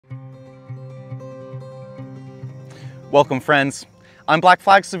Welcome, friends. I'm Black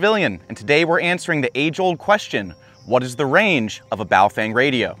Flag Civilian, and today we're answering the age-old question, what is the range of a Baofeng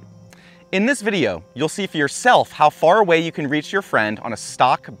radio? In this video, you'll see for yourself how far away you can reach your friend on a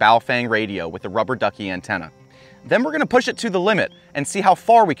stock Baofeng radio with a rubber ducky antenna. Then we're going to push it to the limit and see how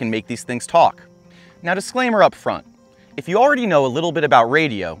far we can make these things talk. Now, disclaimer up front. If you already know a little bit about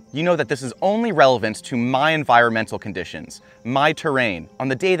radio, you know that this is only relevant to my environmental conditions, my terrain, on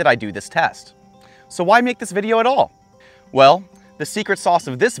the day that I do this test. So why make this video at all? Well, the secret sauce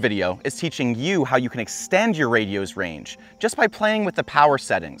of this video is teaching you how you can extend your radio's range just by playing with the power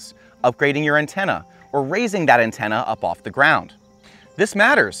settings, upgrading your antenna, or raising that antenna up off the ground. This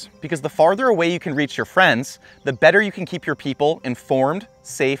matters because the farther away you can reach your friends, the better you can keep your people informed,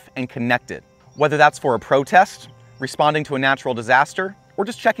 safe, and connected. Whether that's for a protest, responding to a natural disaster, or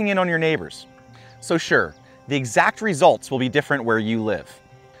just checking in on your neighbors. So sure, the exact results will be different where you live.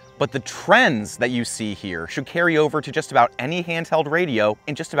 But the trends that you see here should carry over to just about any handheld radio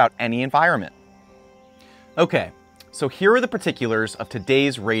in just about any environment. Okay, so here are the particulars of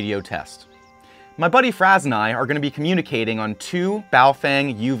today's radio test. My buddy Fraz and I are going to be communicating on two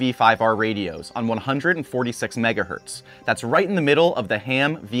Baofeng UV5R radios on 146 megahertz. That's right in the middle of the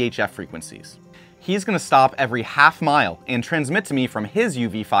ham VHF frequencies. He's going to stop every half mile and transmit to me from his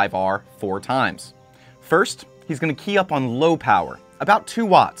UV5R 4 times. First, he's going to key up on low power, about 2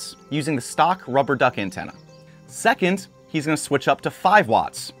 watts, using the stock rubber duck antenna. Second, he's going to switch up to 5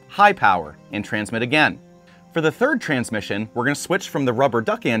 watts, high power, and transmit again. For the third transmission, we're going to switch from the rubber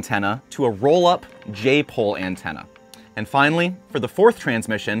duck antenna to a roll-up J-pole antenna. And finally, for the fourth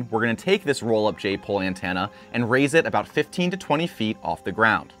transmission, we're going to take this roll-up J-pole antenna and raise it about 15 to 20 feet off the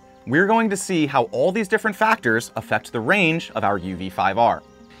ground. We're going to see how all these different factors affect the range of our UV5R.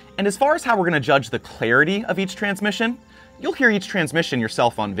 And as far as how we're going to judge the clarity of each transmission, you'll hear each transmission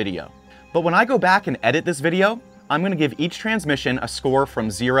yourself on video. But when I go back and edit this video, I'm going to give each transmission a score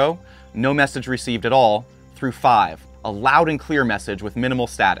from 0, no message received at all, through 5, a loud and clear message with minimal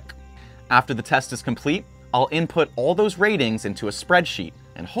static. After the test is complete, I'll input all those ratings into a spreadsheet,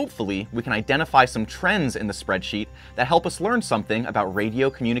 and hopefully we can identify some trends in the spreadsheet that help us learn something about radio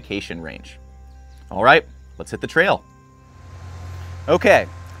communication range. All right, let's hit the trail. Okay,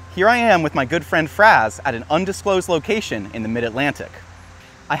 here I am with my good friend Fraz at an undisclosed location in the mid-Atlantic.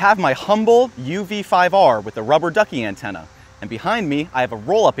 I have my humble UV5R with a rubber ducky antenna, and behind me I have a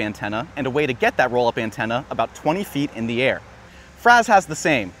roll-up antenna and a way to get that roll-up antenna about 20 feet in the air. Fraz has the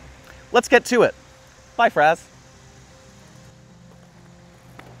same. Let's get to it. Bye, Fraz.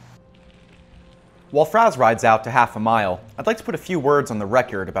 While Fraz rides out to half a mile, I'd like to put a few words on the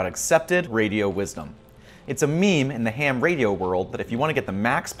record about accepted radio wisdom. It's a meme in the ham radio world that if you want to get the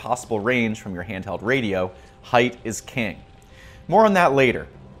max possible range from your handheld radio, height is king. More on that later.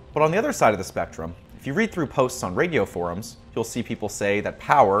 But on the other side of the spectrum, if you read through posts on radio forums, you'll see people say that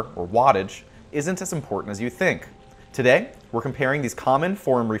power, or wattage, isn't as important as you think. Today, we're comparing these common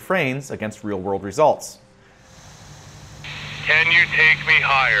forum refrains against real-world results. Can you take me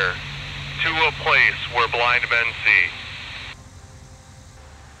higher to a place where blind men see?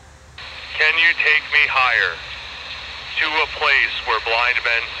 Can you take me higher to a place where blind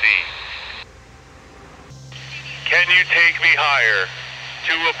men see? Can you take me higher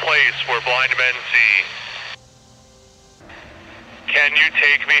to a place where blind men see? Can you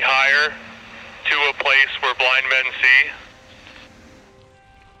take me higher to a place where blind men see?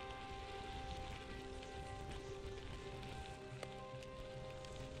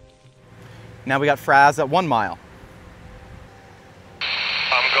 Now we got Fraz at 1 mile.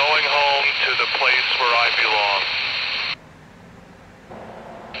 I'm going home to the place where I belong.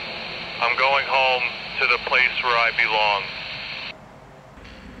 I'm going home to the place where I belong.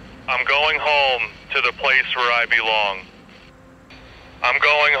 I'm going home to the place where I belong. I'm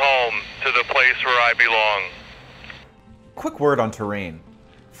going home to the place where I belong. Quick word on terrain.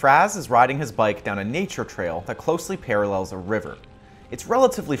 Fraz is riding his bike down a nature trail that closely parallels a river. It's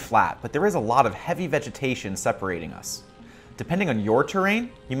relatively flat, but there is a lot of heavy vegetation separating us. Depending on your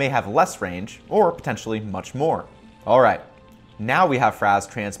terrain, you may have less range, or potentially much more. All right, now we have Fraz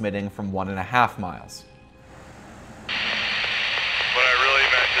transmitting from 1.5 miles. What I really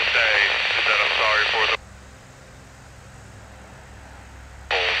meant to say is that I'm sorry for the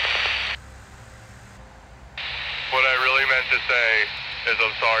What I really meant to say is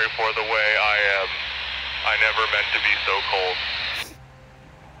I'm sorry for the way I am. I never meant to be so cold.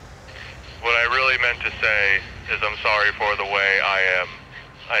 What I really meant to say is I'm sorry for the way I am.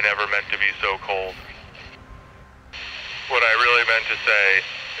 I never meant to be so cold. What I really meant to say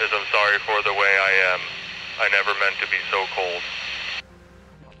is I'm sorry for the way I am. I never meant to be so cold.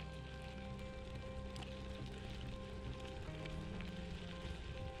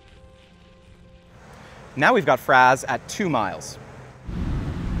 Now we've got Fraz at 2 miles.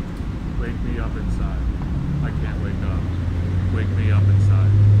 Wake me up inside. I can't wake up. Wake me up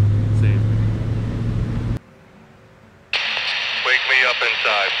inside. Save me. Wake me up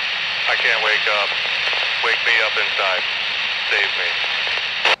inside. I can't wake up. Wake me up inside. Save me.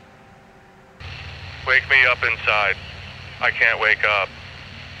 Wake me up inside. I can't wake up.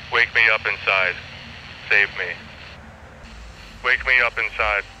 Wake me up inside. Save me. Wake me up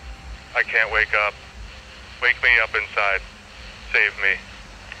inside. I can't wake up. Wake me up inside. Save me.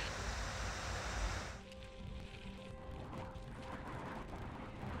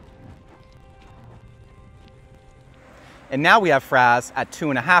 And now we have Fraz at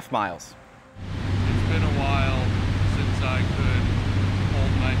 2.5 miles. It's been a while since I could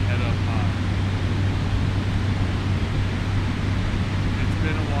hold my head up high. It's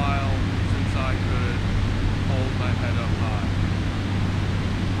been a while since I could hold my head up high.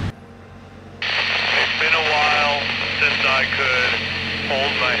 It's been a while since I could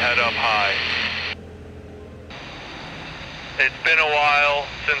hold my head up high. It's been a while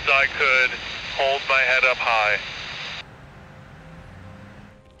since I could hold my head up high.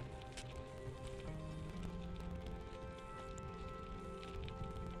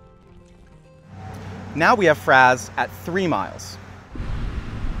 Now we have Fraz at 3 miles.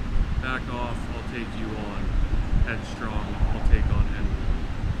 Back off, I'll take you on. Headstrong, I'll take on anyone.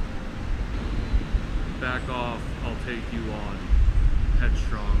 Back off, I'll take you on.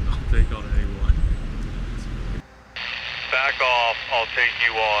 Headstrong, I'll take on anyone. Back off, I'll take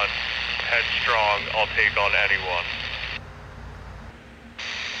you on. Headstrong, I'll take on anyone.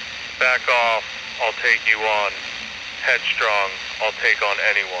 Back off, I'll take you on. Headstrong, I'll take on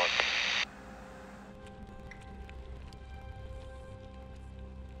anyone.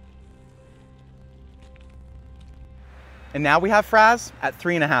 And now we have Fraz at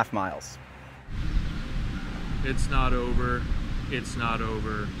 3.5 miles. It's not over, it's not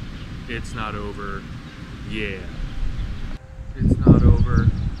over, it's not over, yeah. It's not over,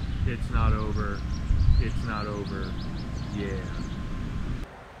 it's not over, it's not over, yeah.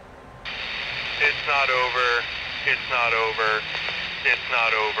 It's not over, it's not over, it's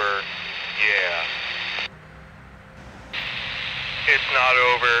not over, yeah. It's not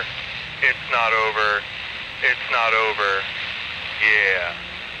over, it's not over, it's not over, yeah.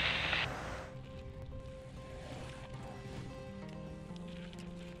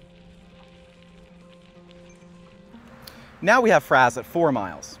 Now we have Fraz at 4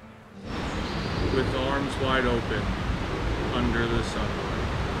 miles. With arms wide open, under the sunlight.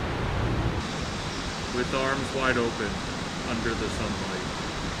 With arms wide open, under the sunlight.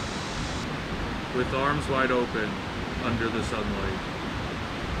 With arms wide open, under the sunlight.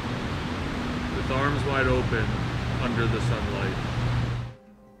 With arms wide open, under the sunlight.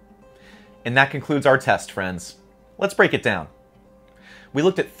 And that concludes our test, friends. Let's break it down. We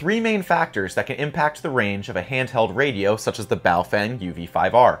looked at 3 main factors that can impact the range of a handheld radio such as the Baofeng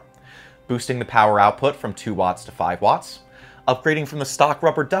UV5R. Boosting the power output from 2 watts to 5 watts, upgrading from the stock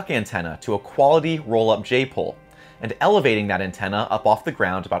rubber duck antenna to a quality roll-up J-pole, and elevating that antenna up off the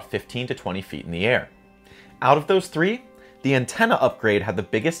ground about 15 to 20 feet in the air. Out of those 3, the antenna upgrade had the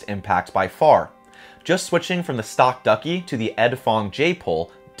biggest impact by far. Just switching from the stock ducky to the Baofeng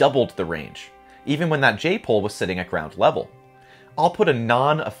J-pole doubled the range, even when that J-pole was sitting at ground level. I'll put a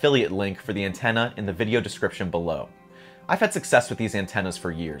non-affiliate link for the antenna in the video description below. I've had success with these antennas for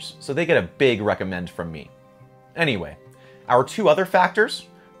years, so they get a big recommend from me. Anyway, our 2 other factors,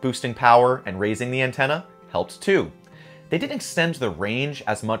 boosting power and raising the antenna, helped too. They didn't extend the range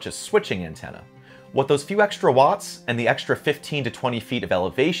as much as switching antenna. What those few extra watts and the extra 15 to 20 feet of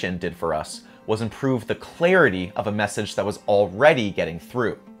elevation did for us was improve the clarity of a message that was already getting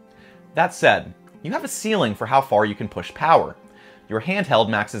through. That said, you have a ceiling for how far you can push power. Your handheld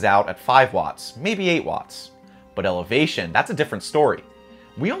maxes out at 5 watts, maybe 8 watts. But elevation, that's a different story.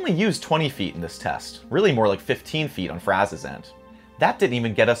 We only used 20 feet in this test, really more like 15 feet on Fraz's end. That didn't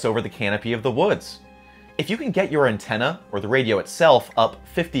even get us over the canopy of the woods. If you can get your antenna, or the radio itself, up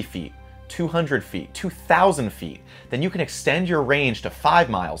 50 feet, 200 feet, 2,000 feet, then you can extend your range to 5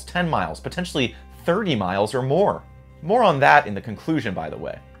 miles, 10 miles, potentially 30 miles or more. More on that in the conclusion, by the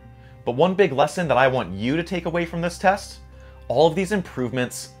way. But one big lesson that I want you to take away from this test: all of these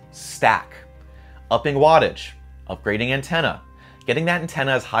improvements stack. Upping wattage, upgrading antenna, getting that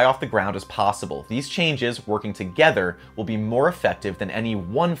antenna as high off the ground as possible. These changes working together will be more effective than any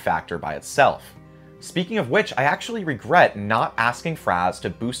one factor by itself. Speaking of which, I actually regret not asking Fraz to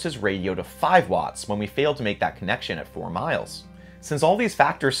boost his radio to 5 watts when we failed to make that connection at 4 miles. Since all these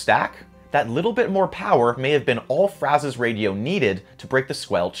factors stack, that little bit more power may have been all Fraz's radio needed to break the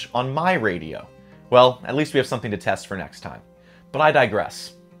squelch on my radio. Well, at least we have something to test for next time. But I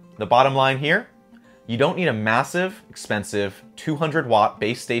digress. The bottom line here, you don't need a massive, expensive 200-watt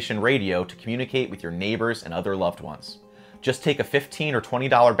base station radio to communicate with your neighbors and other loved ones. Just take a $15 or $20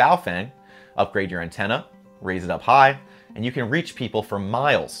 Baofeng, upgrade your antenna, raise it up high, and you can reach people for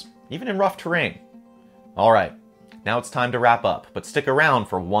miles, even in rough terrain. All right, now it's time to wrap up, but stick around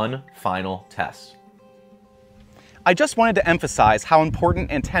for one final test. I just wanted to emphasize how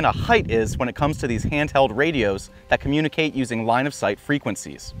important antenna height is when it comes to these handheld radios that communicate using line-of-sight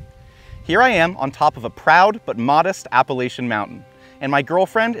frequencies. Here I am on top of a proud but modest Appalachian mountain, and my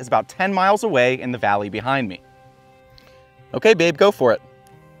girlfriend is about 10 miles away in the valley behind me. Okay, babe, go for it.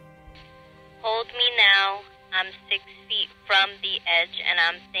 Hold me now. I'm 6 feet from the edge, and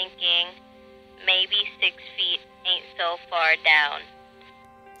I'm thinking maybe 6 feet ain't so far down.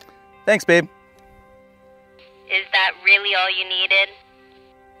 Thanks, babe. Is that really all you needed?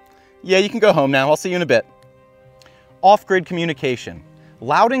 Yeah, you can go home now. I'll see you in a bit. Off-grid communication.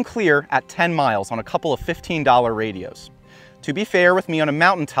 Loud and clear at 10 miles on a couple of $15 radios. To be fair, with me on a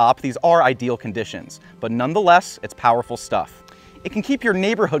mountaintop, these are ideal conditions, but nonetheless, it's powerful stuff. It can keep your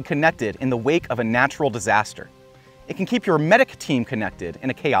neighborhood connected in the wake of a natural disaster. It can keep your medic team connected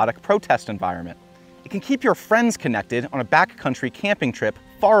in a chaotic protest environment. It can keep your friends connected on a backcountry camping trip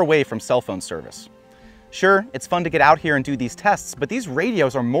far away from cell phone service. Sure, it's fun to get out here and do these tests, but these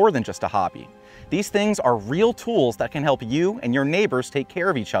radios are more than just a hobby. These things are real tools that can help you and your neighbors take care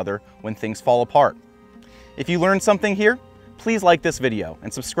of each other when things fall apart. If you learned something here, please like this video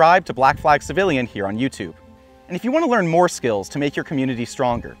and subscribe to Black Flag Civilian here on YouTube. And if you want to learn more skills to make your community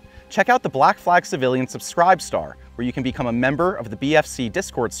stronger, check out the Black Flag Civilian Subscribe Star, where you can become a member of the BFC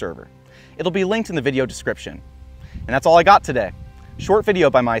Discord server. It'll be linked in the video description. And that's all I got today. Short video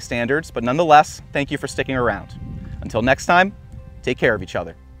by my standards, but nonetheless, thank you for sticking around. Until next time, take care of each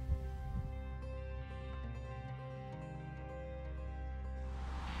other.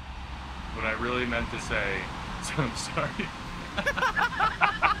 What I really meant to say, so I'm sorry.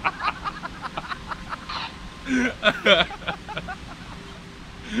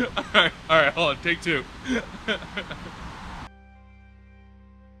 All right, hold on, take two.